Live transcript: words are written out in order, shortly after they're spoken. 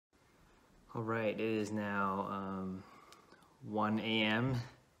All right, it is now 1 a.m.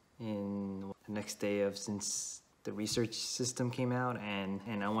 in the next day of since the research system came out, and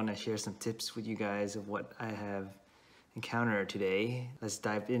I want to share some tips with you guys of what I have encountered today. Let's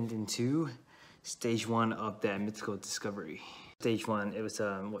dive into stage 1 of that mythical discovery. Stage 1, it was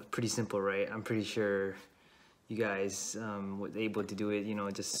pretty simple, right? I'm pretty sure you guys were able to do it, you know,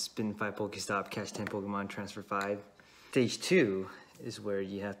 just spin 5 Pokestop, catch 10 Pokemon, transfer 5. Stage 2 is where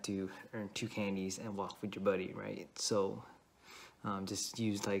you have to earn 2 candies and walk with your buddy, right? So just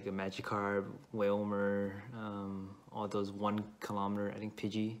use like a Magikarp, Whalmer, all those 1 kilometer, I think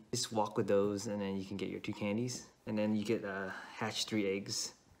Pidgey. Just walk with those and then you can get your 2 candies. And then you get hatch 3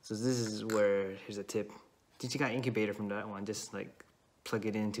 eggs. So this is where, here's a tip. Since you got incubator from that one, just like plug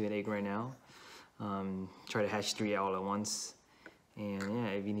it into an egg right now. Try to hatch 3 all at once. And yeah,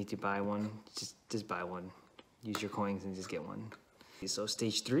 if you need to buy one, just buy one. Use your coins and just get one. So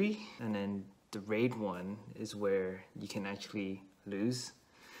stage 3, and then the raid 1 is where you can actually lose,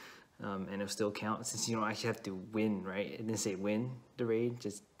 and it'll still count since you don't actually have to win, right? It didn't say win the raid,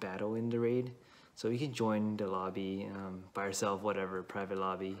 just battle in the raid. So you can join the lobby by yourself, whatever, private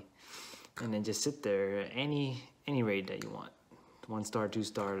lobby, and then just sit there, any raid that you want. 1 star, 2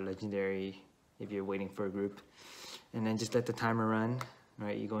 star, legendary, if you're waiting for a group. And then just let the timer run,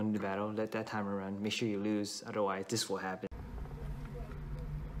 right? You go into the battle, let that timer run, make sure you lose, otherwise this will happen.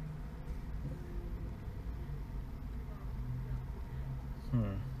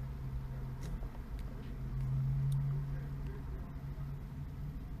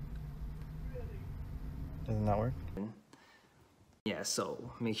 Doesn't that work? Yeah,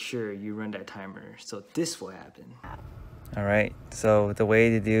 so make sure you run that timer, so this will happen. Alright, so the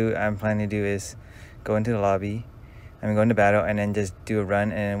way I'm planning to do is go into the lobby, go into battle, and then just do a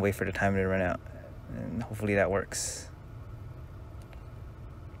run and wait for the timer to run out. And hopefully that works.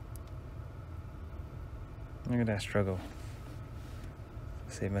 Look at that struggle.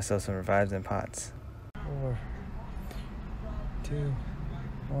 Save myself some revives and pots. 4, 2,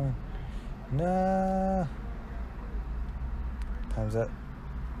 1. No! Time's up.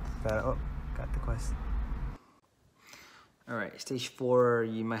 Oh, got the quest. Alright, stage 4,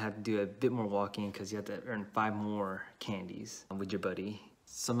 you might have to do a bit more walking because you have to earn 5 more candies with your buddy.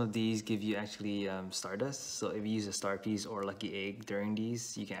 Some of these give you actually Stardust, so if you use a Star Piece or Lucky Egg during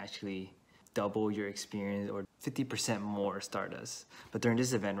these, you can actually double your experience or 50% more Stardust. But during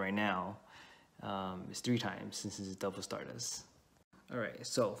this event right now, it's 3 times since it's double Stardust. Alright,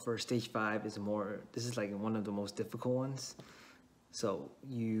 so for stage 5 this is like one of the most difficult ones. So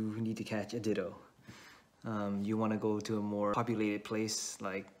you need to catch a Ditto. You want to go to a more populated place,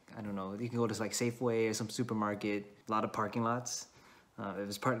 like, I don't know, you can go to like Safeway or some supermarket, a lot of parking lots. If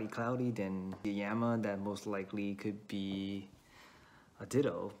it's partly cloudy, then the Yama, that most likely could be a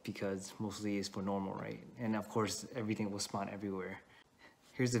Ditto because mostly it's for normal, right? And of course, everything will spawn everywhere.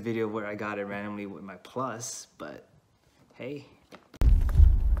 Here's a video where I got it randomly with my plus, but hey.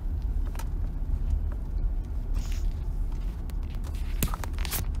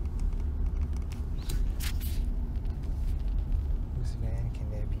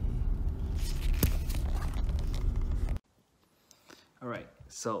 Alright,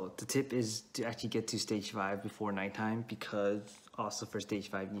 so the tip is to actually get to stage 5 before nighttime, because also for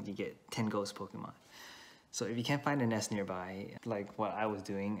stage 5 you need to get 10 ghost Pokemon. So if you can't find a nest nearby, like what I was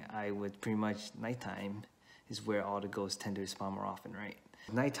doing, I would pretty much, nighttime is where all the ghosts tend to spawn more often, right?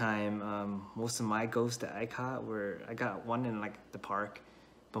 Nighttime, most of my ghosts that I caught I got one in like the park,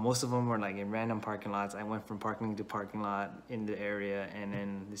 but most of them were like in random parking lots. I went from parking to parking lot in the area, and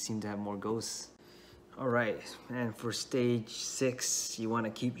then they seemed to have more ghosts. Alright, and for stage 6, you want to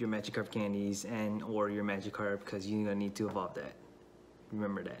keep your Magikarp candies or your Magikarp, because you're going to need to evolve that.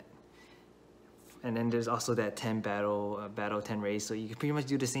 Remember that. And then there's also that 10 battle 10 raid, so you can pretty much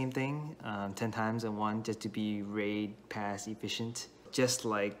do the same thing 10 times in one, just to be raid pass efficient. Just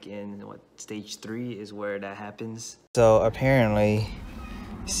like in stage 3 is where that happens. So apparently,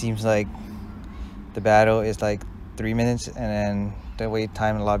 it seems like the battle is like 3 minutes, and then the wait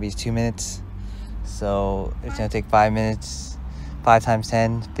time in the lobby is 2 minutes. So it's gonna take 5 minutes, 5 times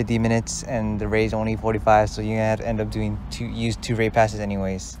 10, 50 minutes, and the raid's only 45, so you're gonna have to end up use 2 raid passes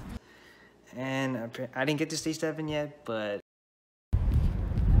anyways. And I didn't get to stage 7 yet, but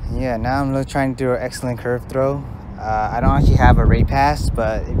yeah, now I'm trying to do an excellent curve throw. I don't actually have a raid pass,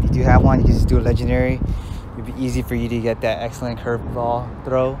 but if you do have one, you can just do a legendary. It'd be easy for you to get that excellent curve ball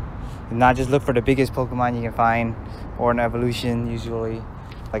throw. And not just look for the biggest Pokemon you can find, or an evolution, usually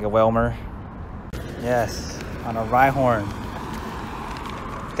like a Whalmer. Yes, on a Rhyhorn.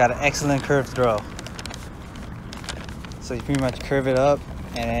 Got an excellent curve throw. So you pretty much curve it up,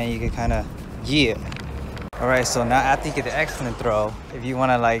 and then you can kind of Yeah. All right, so now after you get the excellent throw, if you want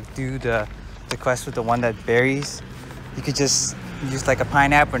to like do the quest with the one that buries, you could just use like a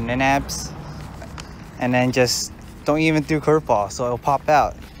pineapple or ninabs, and then just don't even do curveball, so it'll pop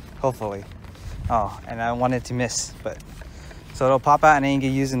out, hopefully. Oh, and I wanted to miss, but so it'll pop out, and then you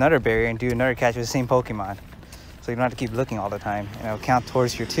can use another barrier and do another catch with the same Pokemon. So you don't have to keep looking all the time, and it'll count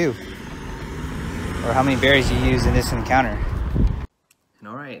towards your 2, or how many berries you use in this encounter. And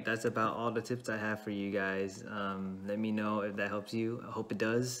all right, that's about all the tips I have for you guys. Let me know if that helps you. I hope it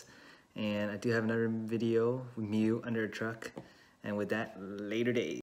does. And I do have another video with MEW under a truck. And with that, later days.